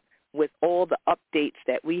keep up with all the updates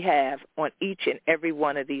that we have on each and every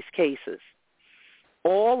one of these cases.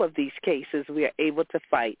 All of these cases we are able to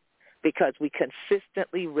fight because we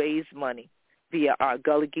consistently raise money via our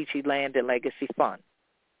Gullah Geechee Land and Legacy Fund.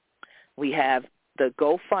 We have the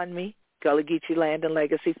GoFundMe, Gullah Geechee Land and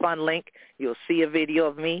Legacy Fund link. You'll see a video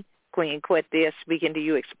of me, Queen Quet, there speaking to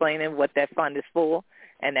you, explaining what that fund is for,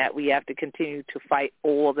 and that we have to continue to fight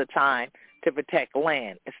all the time to protect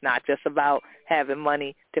land. It's not just about having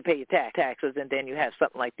money to pay your taxes, and then you have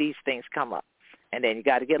something like these things come up. And then you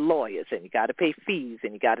got to get lawyers, and you got to pay fees,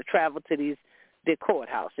 and you got to travel to the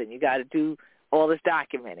courthouse, and you got to do all this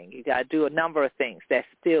documenting. You got to do a number of things that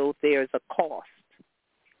still there's a cost.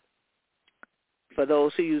 For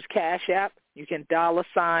those who use Cash App, you can $ Gullah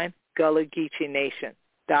Geechee Nation,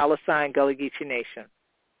 $ Gullah Geechee Nation.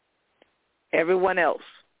 Everyone else,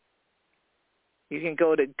 you can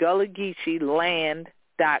go to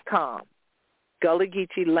GullahGeecheeLand.com,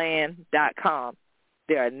 GullahGeecheeLand.com.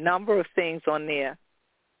 There are a number of things on there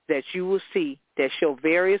that you will see that show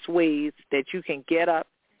various ways that you can get up,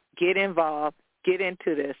 get involved, get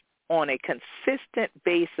into this on a consistent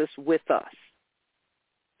basis with us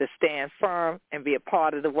to stand firm and be a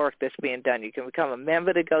part of the work that's being done. You can become a member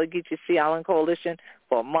of the Gullah Geechee Sea Island Coalition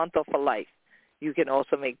for a month or for life. You can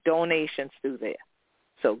also make donations through there.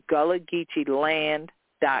 So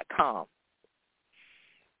GullahGeecheeLand.com.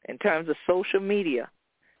 In terms of social media,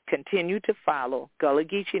 continue to follow Gullah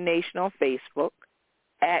Geechee Nation on Facebook,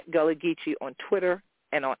 at Gullah Geechee on Twitter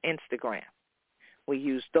and on Instagram. We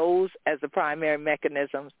use those as the primary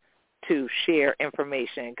mechanisms to share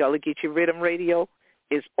information. Gullah Geechee Rhythm Radio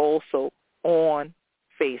is also on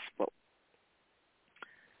Facebook.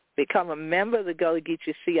 Become a member of the Gullah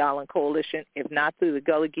Geechee Sea Island Coalition. If not through the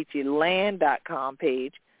GullahGeecheeLand.com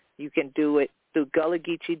page, you can do it through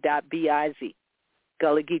GullahGeechee.biz.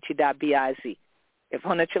 GullahGeechee.biz. If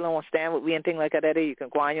 100 children won't stand with me and things like that, you can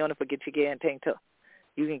go on and forget your gear and thing too.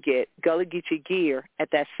 You can get Gullah Geechee gear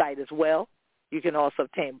at that site as well. You can also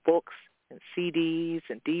obtain books and CDs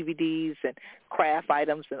and DVDs and craft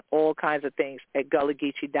items and all kinds of things at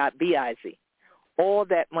GullahGeechee.biz. All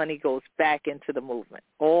that money goes back into the movement.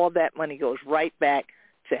 All that money goes right back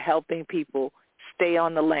to helping people stay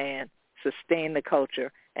on the land, sustain the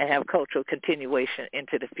culture, and have cultural continuation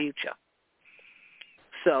into the future.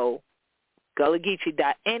 So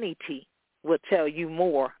GullahGeechee.net will tell you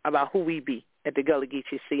more about who we be at the Gullah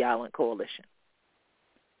Geechee Sea Island Coalition.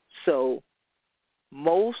 So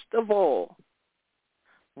most of all,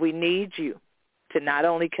 we need you to not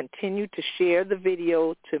only continue to share the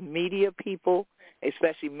video to media people,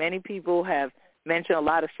 especially many people have mentioned a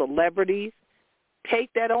lot of celebrities.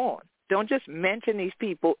 Take that on. Don't just mention these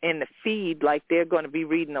people in the feed like they're going to be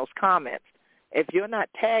reading those comments. If you're not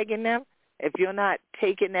tagging them, if you're not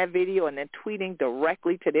taking that video and then tweeting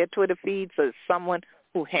directly to their Twitter feed so that someone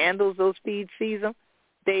who handles those feeds sees them,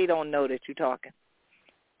 they don't know that you're talking.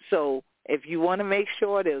 So if you want to make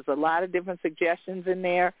sure, there's a lot of different suggestions in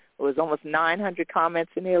there. It was almost 900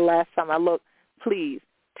 comments in there last time I looked. Please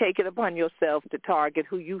take it upon yourself to target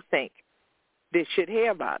who you think they should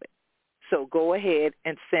hear about it. So go ahead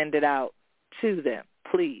and send it out to them,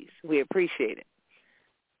 please. We appreciate it.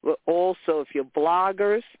 But also, if you're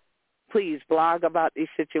bloggers, please blog about these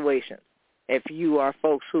situations. If you are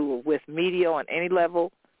folks who are with media on any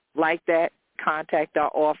level like that, contact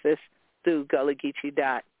our office through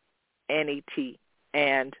gullahgeechee.net,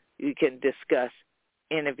 and you can discuss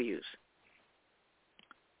interviews.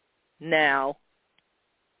 Now,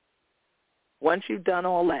 once you've done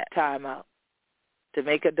all that, time out to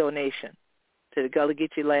make a donation to the Gullah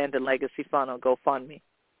Geechee Land and Legacy Fund on GoFundMe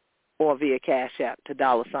or via Cash App to $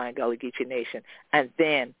 Gullah Geechee Nation, and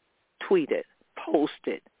then tweet it, post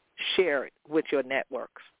it, share it with your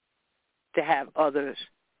networks to have others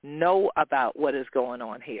know about what is going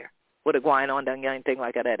on here, what is going on down anything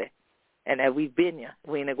like that. And that we've been here.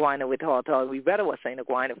 We ain't going with all. We better was saying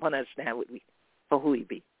going to understand what we for who we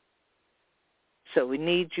be. So we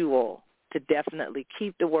need you all to definitely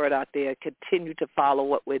keep the word out there, continue to follow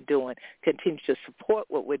what we're doing, continue to support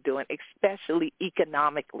what we're doing, especially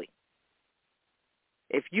economically.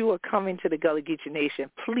 If you are coming to the Gullah Geechee Nation,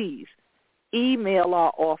 please email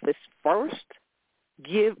our office first.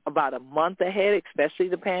 Give about a month ahead, especially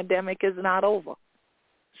the pandemic is not over,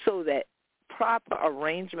 so that proper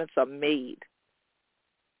arrangements are made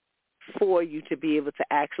for you to be able to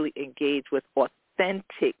actually engage with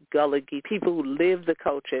authentic Gullah Geechee people who live the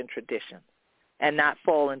culture and tradition and not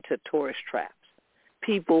fall into tourist traps,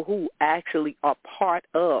 people who actually are part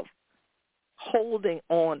of holding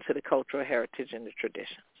on to the cultural heritage and the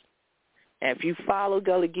traditions. And if you follow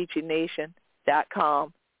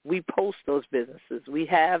GullahGeecheeNation.com, we post those businesses. We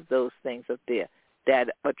have those things up there that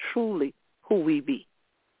are truly who we be.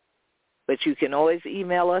 But you can always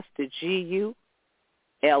email us to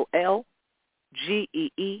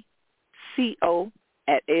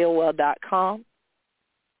GULLGEECO@AOL.com,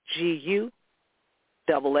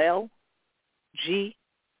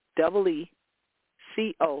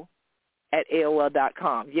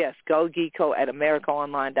 GULLGEECO@AOL.com. Yes,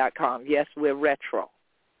 GoGeeko@AmericaOnline.com. Yes, we're retro.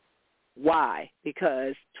 Why?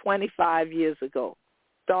 Because 25 years ago,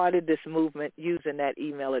 started this movement using that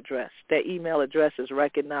email address. That email address is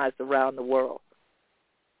recognized around the world.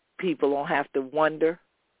 People don't have to wonder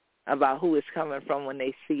about who it's coming from when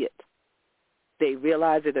they see it. They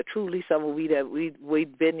realize that truly some of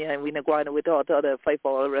we've been here and we not going with all the other fight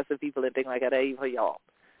for all the rest of the people and things like that, even for y'all.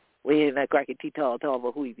 We ain't not cracking tea tall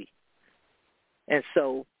about who we be. And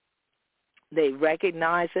so they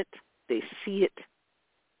recognize it, they see it,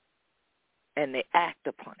 and they act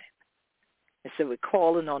upon it. And so we're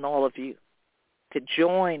calling on all of you to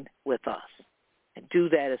join with us and do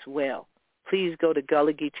that as well. Please go to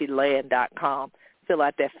GullahGeecheeLand.com, fill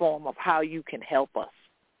out that form of how you can help us.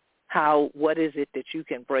 What is it that you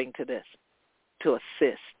can bring to this to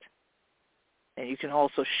assist? And you can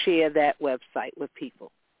also share that website with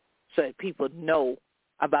people so that people know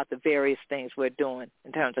about the various things we're doing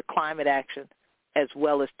in terms of climate action as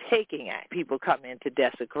well as taking action. People come in to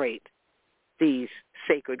desecrate these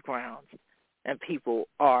sacred grounds, and people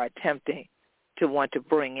are attempting to want to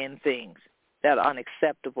bring in things that are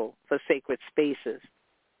unacceptable for sacred spaces,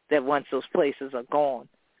 that once those places are gone,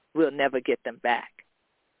 we'll never get them back.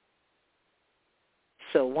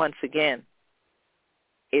 So once again,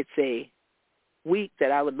 it's a week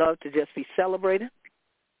that I would love to just be celebrating,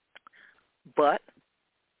 but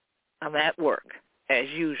I'm at work as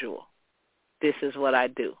usual. This is what I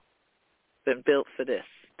do. Been built for this,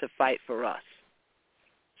 to fight for us.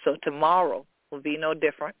 So tomorrow will be no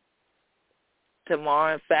different.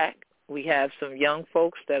 Tomorrow, in fact, we have some young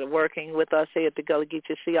folks that are working with us here at the Gullah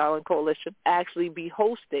Geechee Sea Island Coalition actually be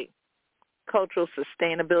hosting cultural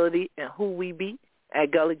sustainability and who we be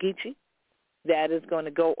at Gullah Geechee. That is going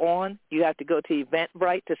to go on. You have to go to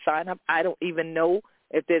Eventbrite to sign up. I don't even know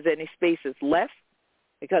if there's any spaces left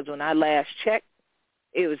because when I last checked,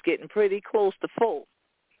 it was getting pretty close to full.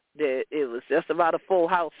 It was just about a full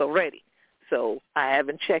house already. So I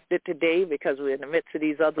haven't checked it today because we're in the midst of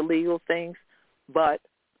these other legal things. But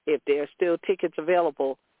if there are still tickets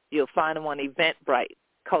available, you'll find them on Eventbrite,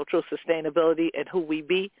 Cultural Sustainability and Who We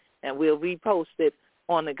Be, and we'll repost it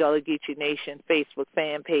on the Gullah Geechee Nation Facebook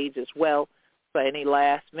fan page as well. For any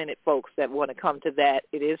last-minute folks that want to come to that,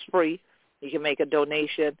 it is free. You can make a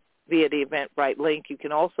donation via the Eventbrite link. You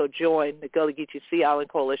can also join the Gullah Geechee Sea Island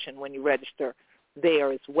Coalition when you register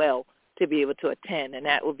there as well to be able to attend, and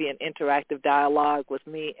that will be an interactive dialogue with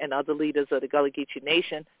me and other leaders of the Gullah Geechee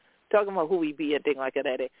Nation talking about who we be and things like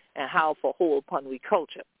that and how for whole upon we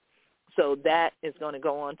culture. So that is going to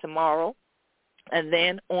go on tomorrow. And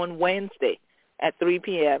then on Wednesday at 3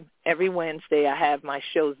 p.m., every Wednesday I have my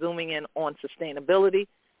show Zooming In on Sustainability,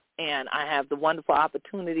 and I have the wonderful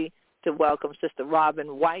opportunity to welcome Sister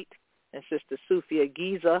Robin White and Sister Sufia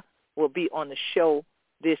Giza will be on the show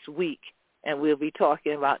this week, and we'll be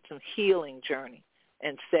talking about some healing journey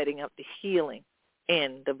and setting up the healing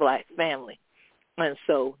in the black family. And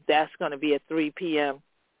so that's going to be at 3 p.m.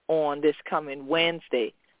 on this coming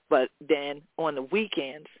Wednesday. But then on the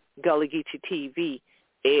weekends, Gullah Geechee TV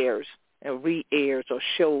airs and re-airs or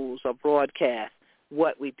shows or broadcasts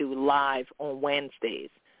what we do live on Wednesdays.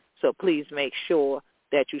 So please make sure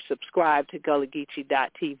that you subscribe to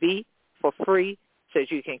GullahGeechee.tv for free so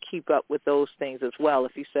that you can keep up with those things as well.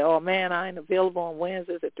 If you say, oh, man, I ain't available on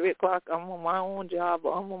Wednesdays at 3 o'clock, I'm on my own job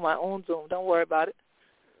or I'm on my own Zoom, don't worry about it.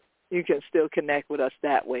 You can still connect with us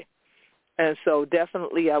that way. And so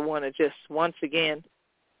definitely I want to just once again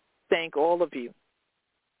thank all of you.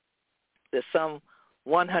 There's some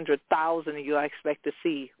 100,000 of you I expect to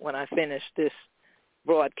see when I finish this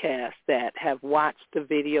broadcast that have watched the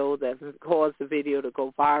video, that have caused the video to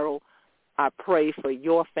go viral. I pray for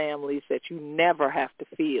your families that you never have to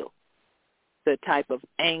feel the type of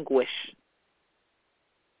anguish,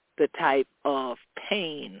 the type of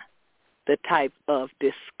pain, the type of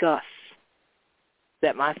disgust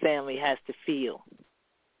that my family has to feel.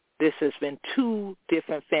 This has been 2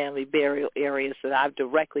 different family burial areas that I've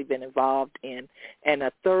directly been involved in, and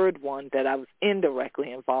a third one that I was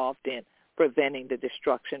indirectly involved in, preventing the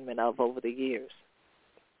destruction of over the years.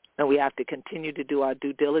 And we have to continue to do our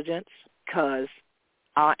due diligence because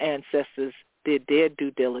our ancestors did their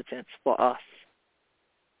due diligence for us.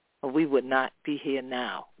 Or we would not be here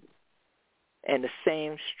now. And the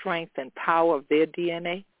same strength and power of their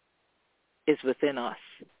DNA is within us.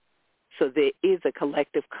 So there is a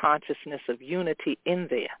collective consciousness of unity in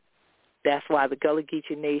there. That's why the Gullah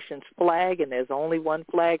Geechee Nation's flag, and there's only one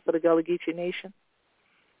flag for the Gullah Geechee Nation,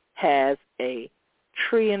 has a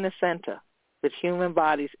tree in the center with human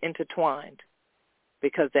bodies intertwined,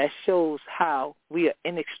 because that shows how we are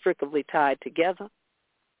inextricably tied together.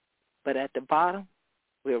 But at the bottom,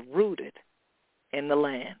 we're rooted in the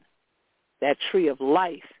land. That tree of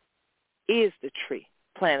life is the tree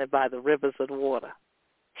planted by the rivers of water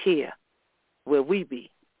here where we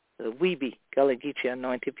be Gullah Geechee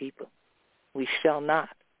anointed people. We shall not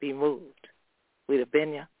be moved. We the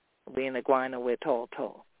Binya, we in the Guina, we're tall.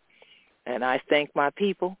 And I thank my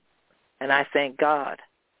people, and I thank God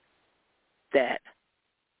that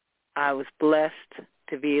I was blessed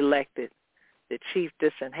to be elected the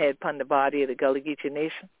chiefess and head Pandabadi of the Gullah Geechee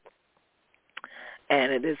Nation.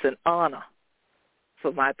 And it is an honor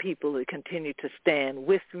for my people to continue to stand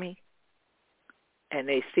with me, and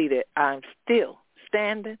they see that I'm still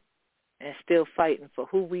standing and still fighting for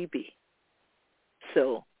who we be.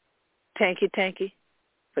 So, thank you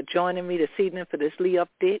for joining me this evening for this Lee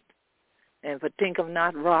update, and for think of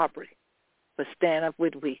not robbery, but stand up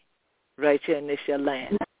with we, right here in this your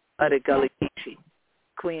land of the Gullah Geechee.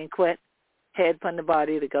 Queen Quet, head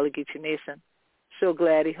Pandabadi of the Gullah Geechee Nation. So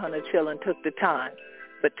glad he Hunter Chillin took the time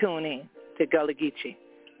for tuning to Gullah Geechee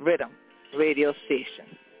Rhythm Radio Station.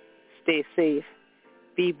 Stay safe.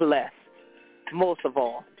 Be blessed. Most of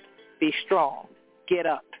all, be strong. Get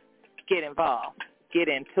up. Get involved. Get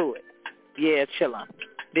into it. Yeah, chillin'.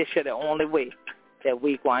 This is the only way that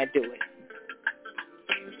we going to do it.